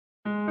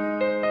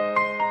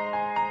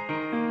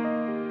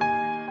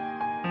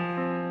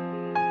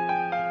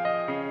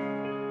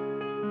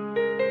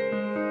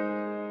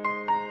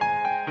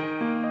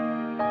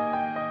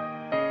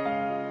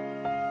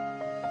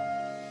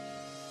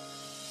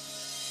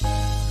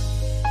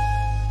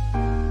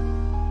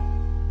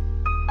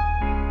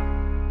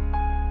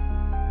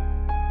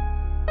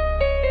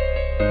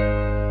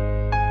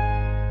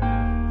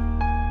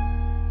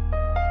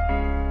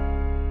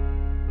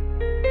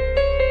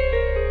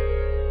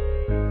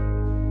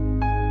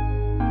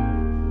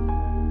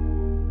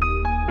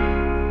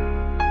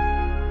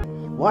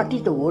What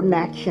is the one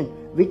action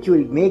which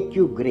will make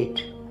you great?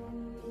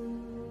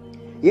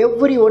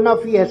 Every one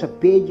of you has a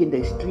page in the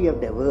history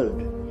of the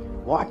world.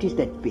 What is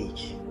that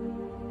page?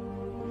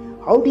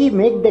 How do you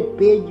make that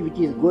page which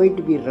is going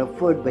to be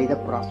referred by the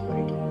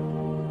prosperity?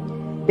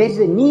 There is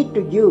a need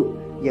to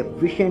give a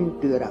vision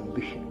to your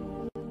ambition.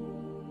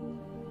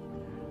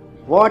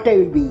 What I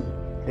will be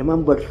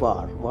remembered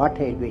for,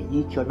 what I will be,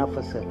 each one of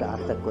us has to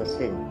ask the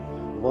question,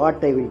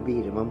 what I will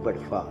be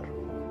remembered for.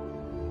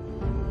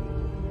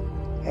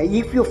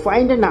 If you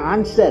find an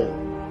answer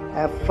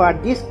for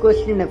this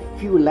question in a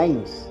few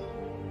lines,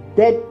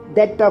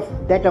 that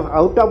of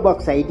out of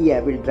box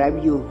idea will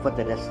drive you for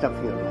the rest of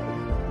your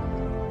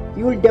life.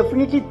 You will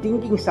definitely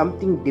thinking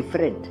something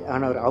different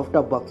on our out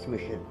of box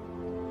mission.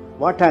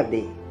 What are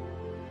they?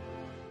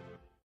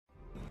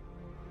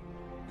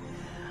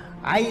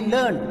 I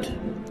learned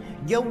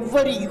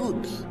every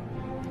youth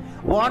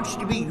wants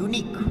to be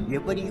unique.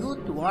 Every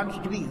youth wants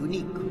to be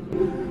unique.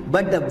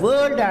 But the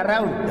world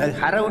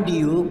around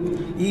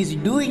you is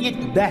doing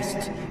its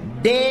best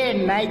day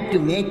and night to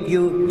make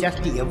you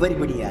just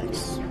everybody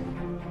else.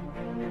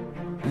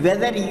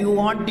 Whether you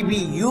want to be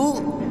you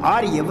or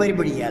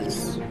everybody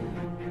else.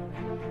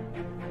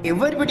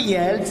 Everybody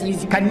else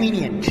is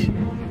convenient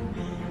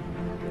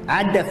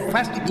at the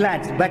first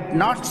glance, but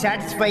not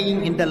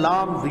satisfying in the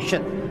long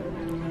vision.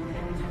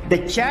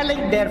 The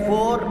challenge,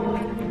 therefore,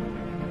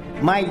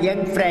 my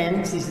young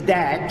friends, is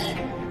that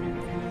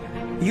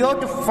you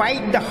have to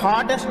fight the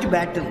hardest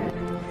battle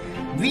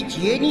which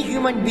any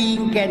human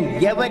being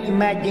can ever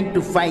imagine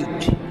to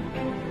fight,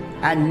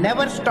 and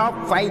never stop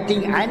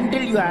fighting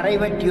until you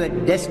arrive at your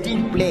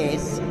destined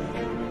place.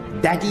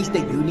 That is the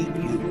unique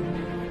you.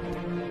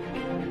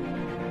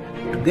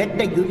 To get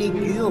the unique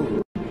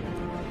you,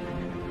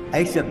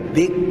 it's a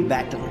big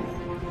battle.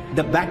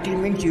 The battle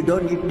means you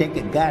don't need to take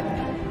a gun.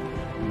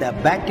 The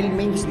battle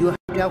means you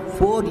have to have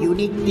 4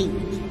 unique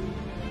things.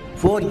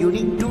 4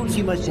 unique tools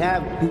you must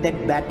have in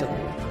that battle.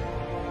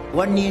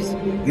 One is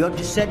you have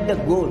to set the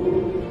goal.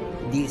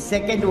 The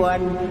second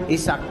one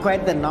is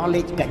acquire the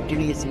knowledge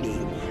continuously.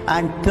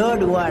 And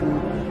third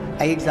one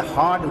is the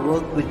hard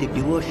work with the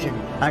devotion.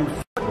 And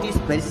fourth is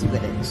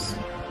perseverance.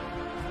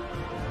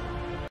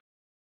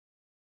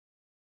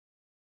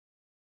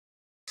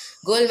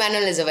 Goal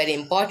manual is a very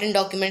important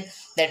document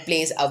that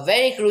plays a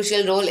very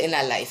crucial role in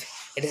our life.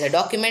 It is a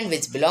document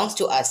which belongs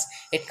to us.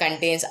 It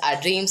contains our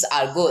dreams,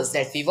 our goals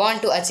that we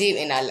want to achieve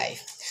in our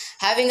life.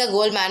 Having a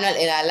goal manual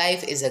in our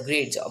life is a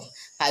great job.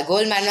 My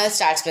goal manual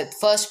starts with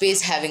first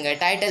page having a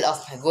title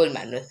of my goal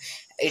manual.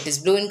 It is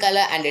blue in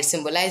color and it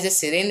symbolizes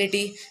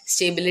serenity,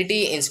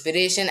 stability,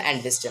 inspiration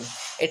and wisdom.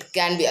 It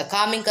can be a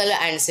calming color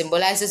and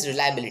symbolizes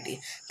reliability.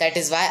 That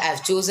is why I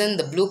have chosen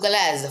the blue color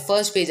as the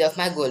first page of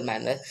my goal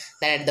manual.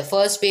 Then at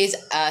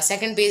the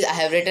second page, I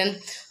have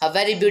written a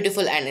very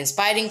beautiful and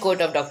inspiring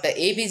quote of Dr.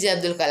 APJ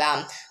Abdul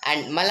Kalam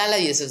and Malala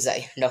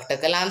Yousafzai. Dr.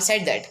 Kalam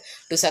said that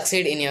to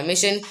succeed in your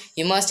mission,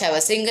 you must have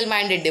a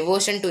single-minded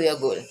devotion to your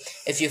goal.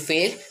 If you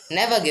fail,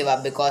 never give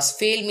up, because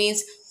fail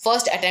means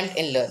first attempt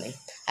in learning.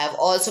 I have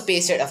also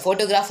pasted a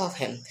photograph of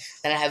him.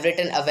 Then I have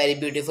written a very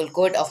beautiful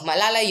quote of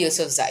Malala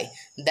Yousafzai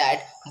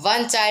that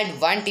one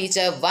child, one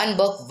teacher, one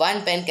book,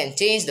 one pen can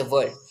change the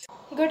world.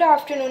 Good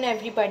afternoon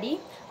everybody.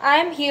 I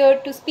am here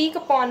to speak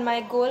upon my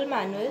goal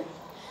manual.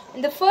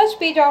 In the first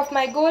page of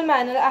my goal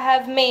manual, I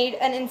have made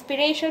an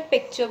inspirational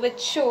picture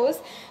which shows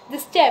the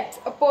steps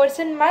a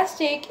person must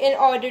take in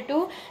order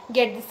to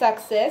get the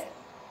success.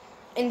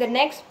 In the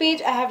next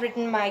page, I have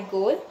written my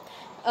goal.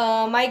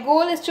 My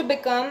goal is to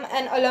become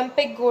an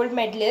Olympic gold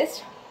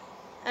medalist.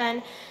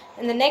 And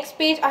in the next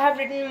page, I have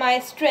written my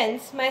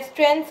strengths. My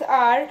strengths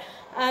are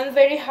I am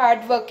very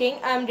hardworking,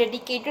 I am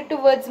dedicated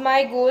towards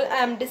my goal,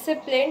 I am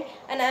disciplined,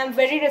 and I am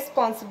very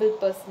responsible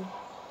person.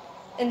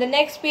 In the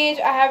next page,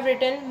 I have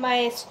written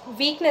my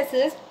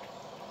weaknesses.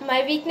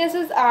 My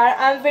weaknesses are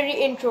I am very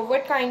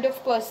introvert kind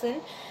of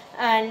person,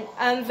 and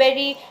I am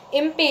very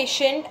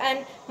impatient,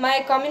 and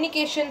my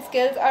communication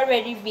skills are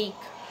very weak.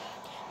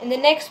 In the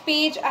next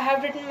page, I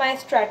have written my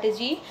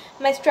strategy.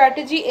 My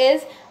strategy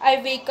is I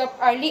wake up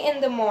early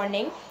in the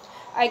morning,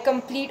 I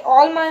complete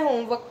all my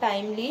homework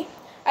timely,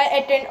 I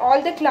attend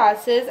all the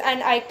classes,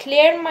 and I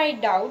clear my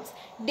doubts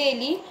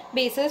daily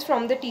basis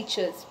from the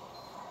teachers.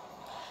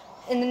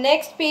 In the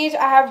next page,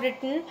 I have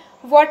written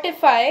what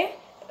if I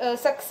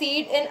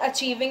succeed in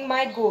achieving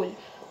my goal.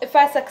 If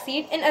I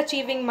succeed in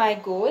achieving my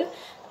goal,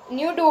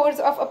 new doors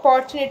of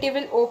opportunity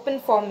will open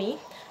for me.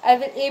 I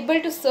will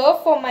able to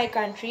serve for my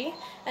country,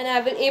 and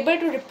I will able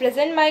to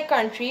represent my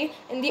country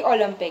in the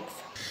Olympics.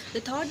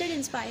 The thought that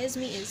inspires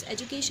me is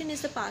education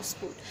is the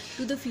passport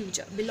to the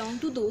future, belong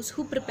to those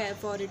who prepare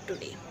for it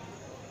today.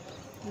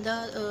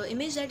 The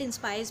image that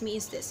inspires me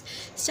is this: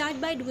 start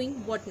by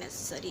doing what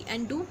necessary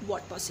and do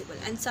what possible,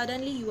 and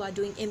suddenly you are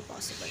doing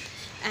impossible.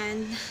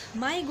 And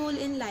my goal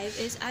in life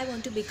is I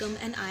want to become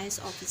an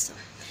IAS officer.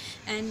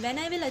 And when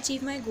I will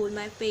achieve my goal,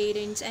 my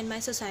parents and my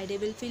society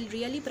will feel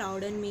really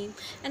proud on me,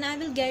 and I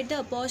will get the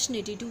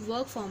opportunity to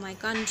work for my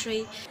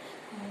country.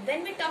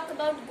 When we talk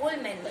about Goal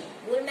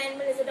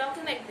Manual is a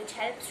document which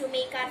helps to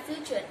make our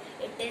future.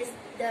 It is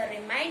the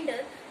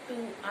reminder to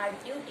our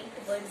duty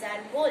towards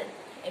our goal.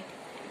 It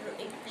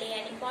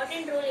play an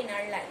important role in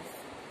our life.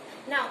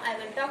 Now I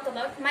will talk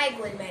about my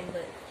Goal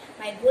Manual.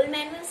 My Goal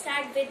Manual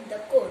starts with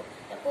the code.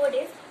 The code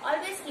is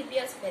always keep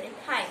your spirit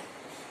high.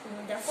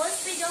 The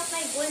first page of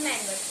my Goal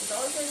Manual is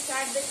also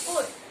start with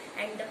code,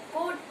 and the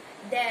code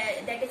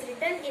that is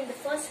written in the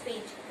first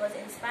page was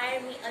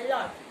inspired me a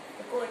lot.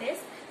 The code is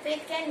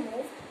faith can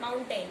move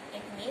mountain.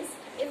 It means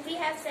if we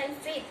have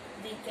self-faith,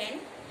 we can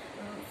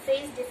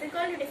face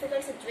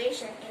difficult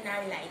situation in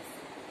our life.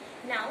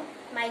 Now,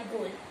 my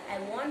goal, I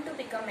want to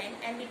become an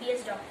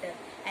MBBS doctor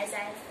as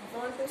I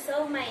want to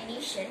serve my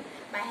nation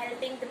by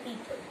helping the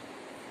people.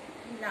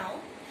 Now,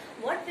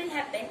 what will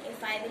happen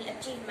if I will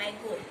achieve my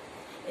goal?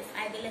 If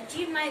I will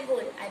achieve my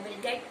goal, I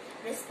will get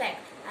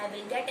respect. I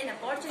will get an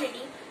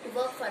opportunity to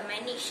work for my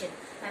nation.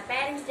 My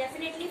parents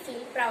definitely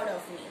feel proud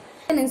of me.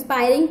 An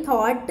inspiring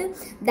thought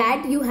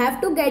that you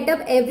have to get up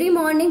every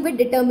morning with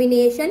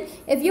determination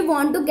if you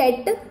want to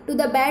get to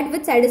the bed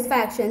with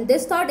satisfaction.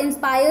 This thought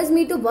inspires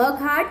me to work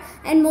hard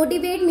and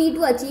motivate me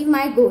to achieve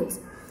my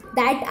goals.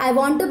 That I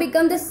want to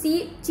become the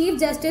Chief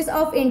Justice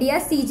of India,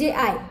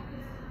 CJI.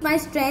 My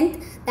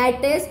strength,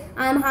 that is,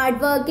 I am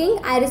hardworking,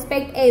 I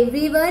respect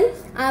everyone,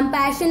 I am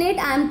passionate,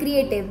 I am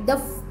creative.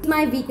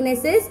 My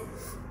weaknesses,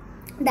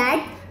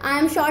 that I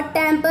am short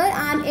temper,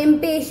 I am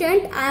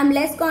impatient, I am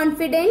less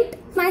confident.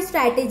 My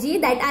strategy,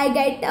 that I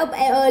get up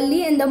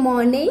early in the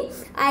morning,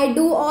 I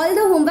do all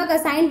the homework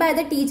assigned by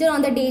the teacher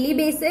on the daily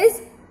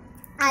basis,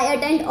 I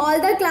attend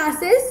all the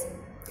classes,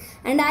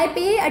 and I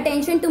pay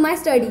attention to my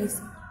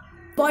studies.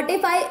 What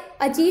if I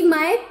achieve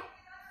my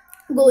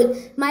goal?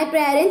 My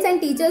parents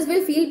and teachers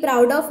will feel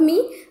proud of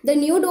me, the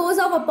new doors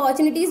of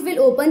opportunities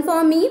will open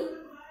for me,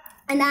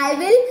 and I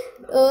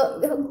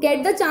will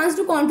get the chance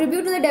to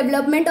contribute to the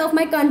development of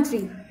my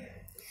country.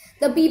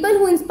 The people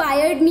who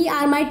inspired me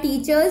are my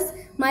teachers,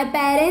 my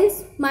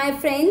parents, my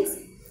friends,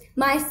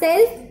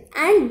 myself,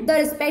 and the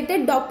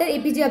respected Dr.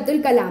 APJ Abdul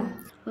Kalam.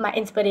 My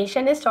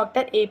inspiration is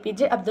Dr.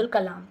 APJ Abdul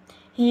Kalam.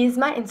 He is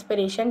my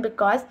inspiration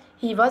because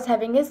he was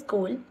having his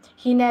goal.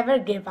 He never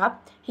gave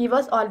up. He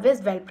was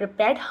always well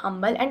prepared,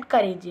 humble, and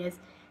courageous.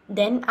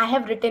 Then I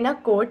have written a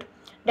quote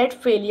that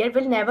failure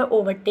will never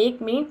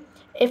overtake me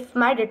if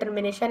my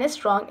determination is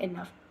strong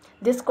enough.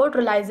 This quote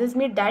realizes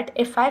me that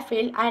if I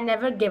fail, I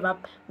never give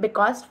up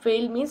because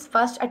fail means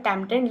first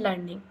attempt in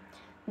learning.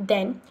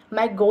 Then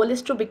my goal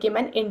is to become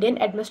an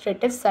Indian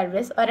Administrative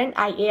Service or an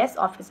IAS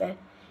officer.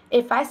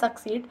 If I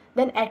succeed,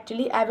 then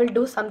actually I will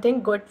do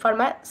something good for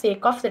my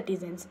sake of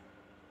citizens.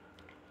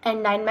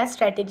 And 9, my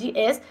strategy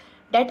is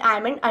that I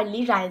am an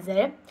early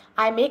riser,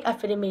 I make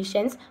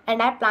affirmations,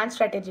 and I plan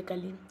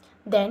strategically.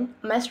 Then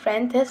my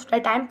strength is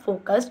that I am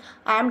focused,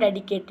 I am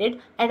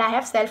dedicated, and I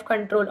have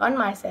self-control on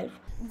myself.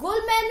 Goal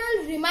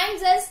Manual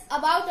reminds us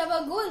about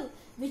our goal,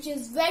 which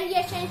is very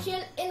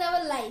essential in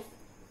our life.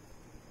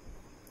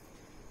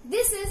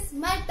 This is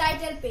my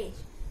title page.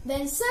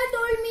 When Sir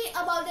told me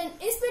about an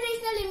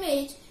inspirational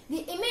image, the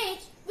image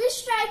which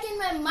struck in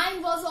my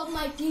mind was of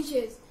my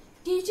teachers.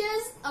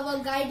 Teachers, our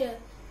guider.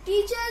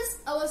 Teachers,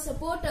 our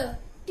supporter.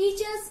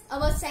 Teachers,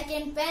 our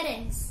second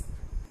parents.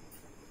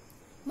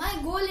 My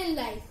goal in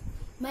life.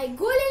 My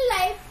goal in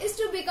life is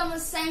to become a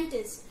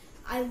scientist.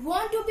 I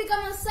want to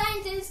become a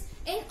scientist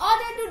in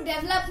order to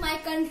develop my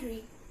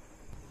country.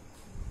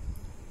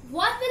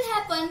 What will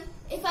happen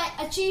if I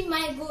achieve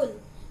my goal?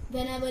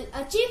 When I will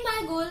achieve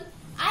my goal,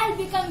 I'll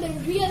become the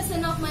real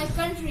son of my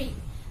country.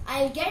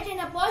 I'll get an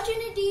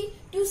opportunity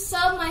to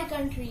serve my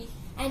country,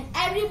 and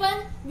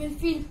everyone will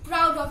feel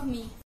proud of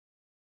me.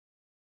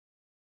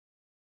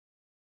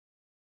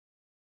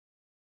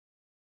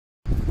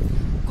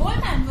 Goal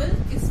Manual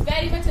is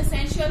very much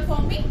essential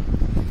for me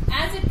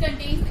as it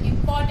contains the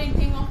important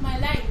thing of my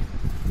life.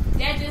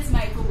 That is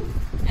my goal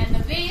and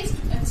the ways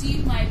to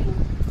achieve my goal.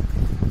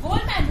 Goal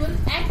Manual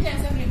acts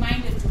as a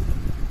reminder to me.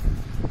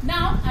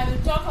 Now I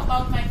will talk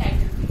about my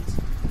title page.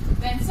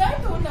 When Sir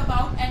told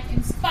about an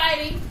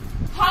inspiring,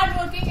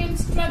 hardworking and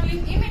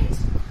struggling image,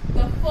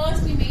 the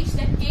first image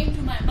that came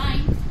to my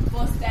mind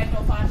was that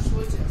of our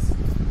soldiers.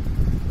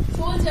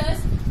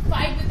 Soldiers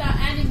fight with our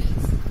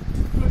enemies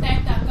to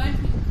protect our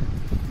country.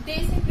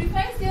 They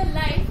sacrifice their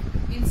life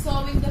in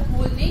serving the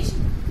whole nation.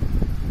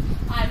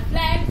 Our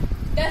flag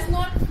does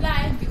not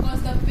fly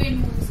because the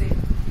wind moves it.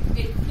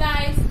 It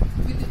flies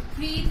with the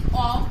breath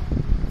of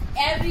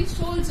every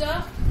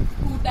soldier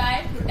who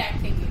died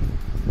protecting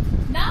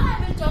it. Now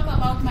I will talk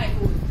about my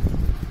goal.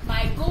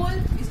 My goal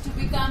is to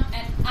become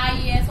an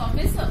IAS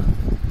officer.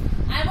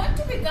 I want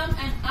to become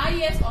an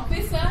IAS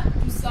officer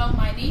to serve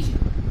my nation.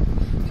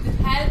 With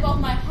the help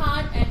of my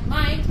heart and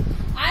mind,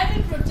 I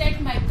will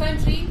protect my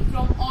country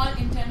from all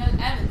internal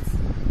evils.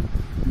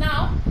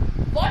 Now,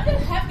 what will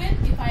happen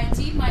if I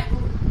achieve my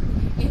goal?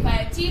 If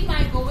I achieve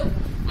my goal,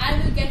 I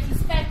will get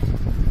respect.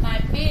 My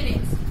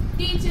parents,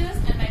 teachers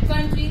and my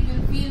country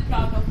will feel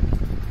proud of me.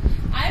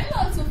 I will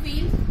also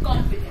feel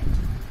confident.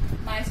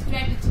 My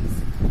strategies.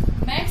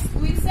 Max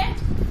Uiset,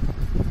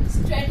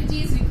 strategy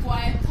Strategies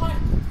require thought.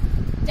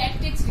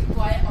 Tactics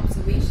require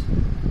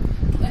observation.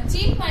 To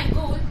achieve my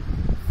goal,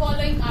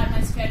 following are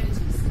my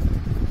strategies.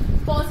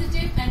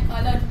 Positive and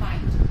alert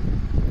mind.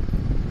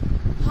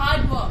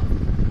 Hard work.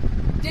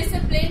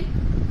 Discipline.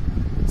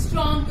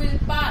 Strong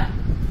willpower.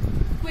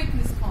 Quick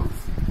response.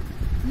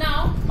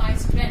 Now, my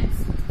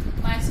strengths.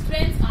 My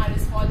strengths are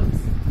as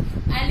follows.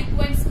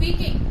 Eloquent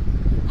speaking.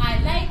 I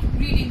like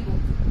reading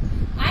books.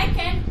 I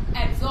can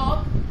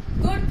absorb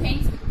good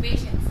things with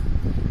patience.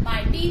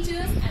 My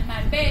teachers and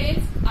my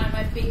parents are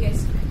my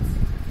biggest strengths.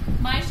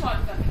 My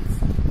shortcomings.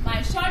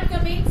 My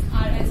shortcomings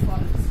are as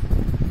follows.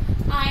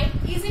 I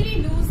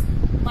easily lose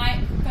my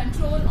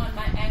control on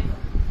my anger.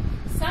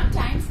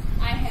 Sometimes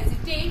I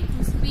hesitate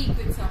to speak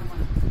with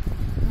someone.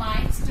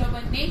 My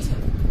stubborn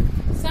nature.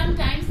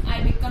 Sometimes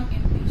I become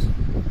impatient.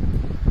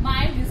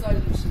 My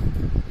resolution.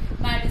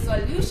 My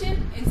resolution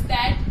is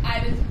that I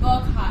will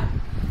work hard.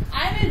 I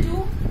will do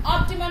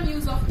optimum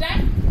use of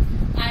time.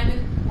 I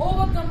will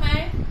overcome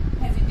my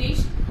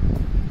hesitation.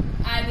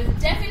 I will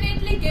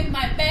definitely give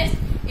my best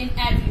in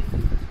every field.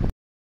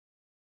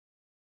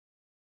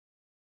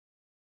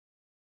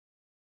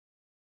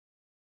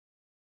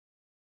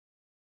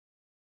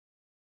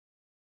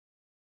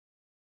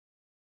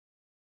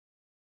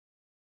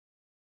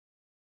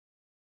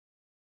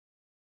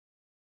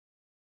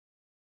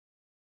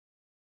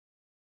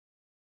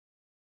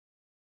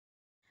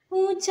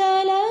 ऊंचा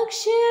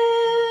लक्ष्य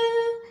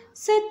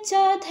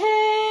सच्चा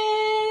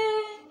ध्येय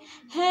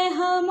है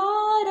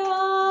हमारा।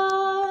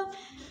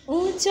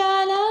 ऊंचा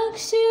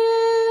लक्ष्य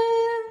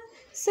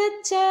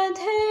सच्चा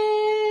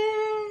ध्येय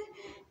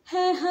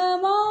है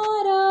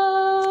हमारा।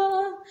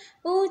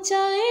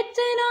 ऊंचा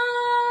इतना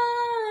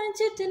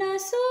जितना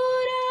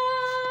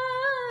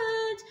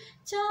सूरज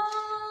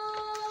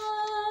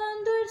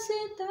चांद और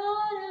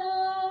सितारा।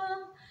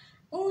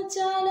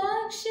 ऊंचा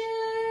लक्ष्य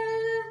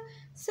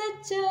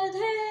सच्चा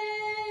ध्येय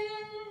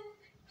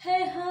है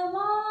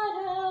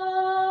हमारा।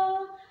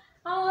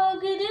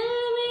 आग दिल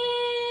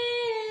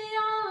में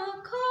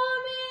आँखों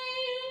में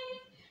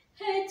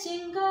है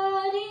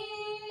चिंगारी।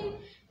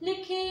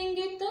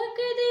 लिखेंगे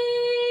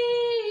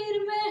तकदीर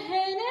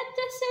मेहनत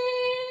से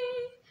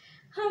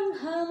हम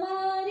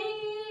हमारी।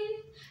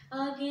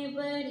 आगे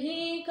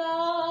बढ़ेगा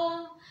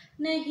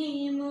नहीं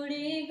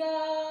मुड़ेगा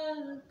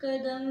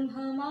कदम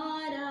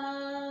हमारा।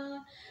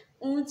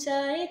 ऊंचा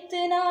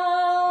इतना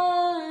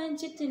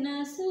जितना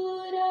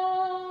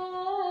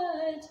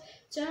सूरज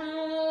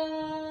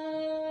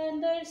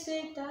चांद और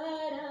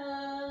सितारा।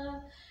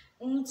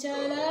 ऊंचा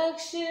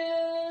लक्ष्य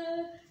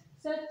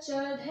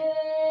सच्चा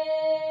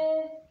ध्येय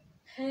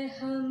है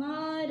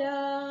हमारा।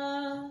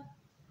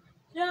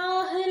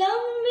 राह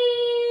लंबी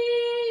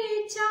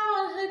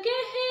चाह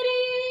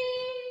गहरी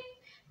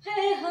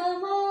है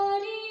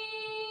हमारी।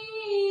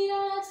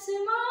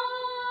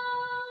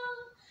 आसमां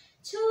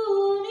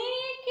छूने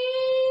की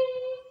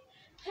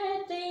है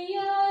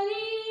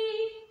तैयारी।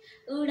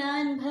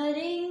 उड़ान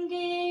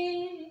भरेंगे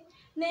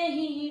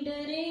नहीं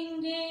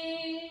डरेंगे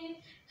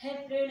है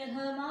प्रण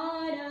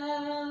हमारा।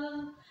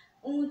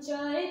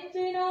 ऊंचा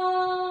इतना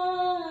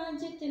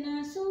जितना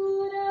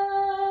सूरज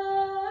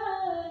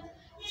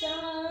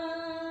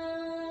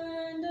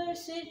चांद और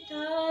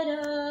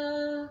सितारा।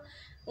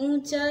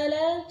 ऊंचा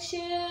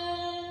लक्ष्य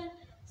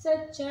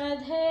सच्चा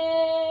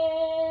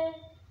ध्येय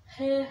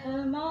है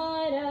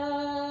हमारा।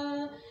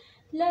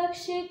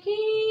 लक्ष्य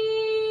की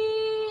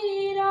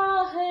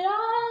राह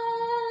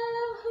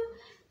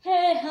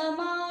है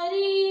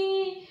हमारी।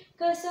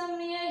 कसम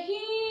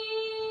यही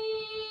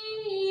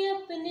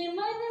अपने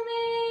मन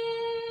में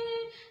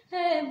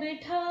है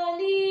बिठा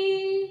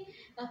ली।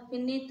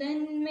 अपने तन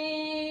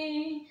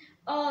में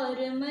और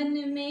मन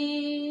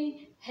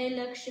में है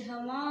लक्ष्य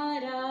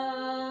हमारा।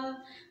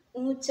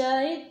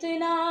 ऊंचा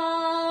इतना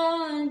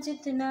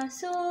जितना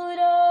सूरज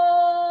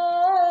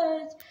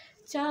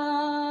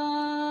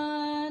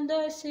चांद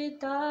और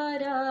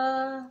सितारा।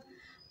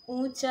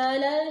 ऊंचा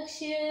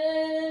लक्ष्य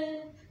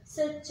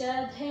सच्चा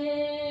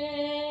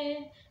ध्येय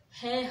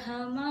है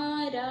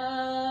हमारा।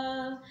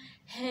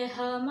 है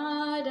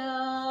हमारा।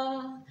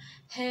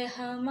 है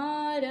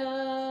हमारा।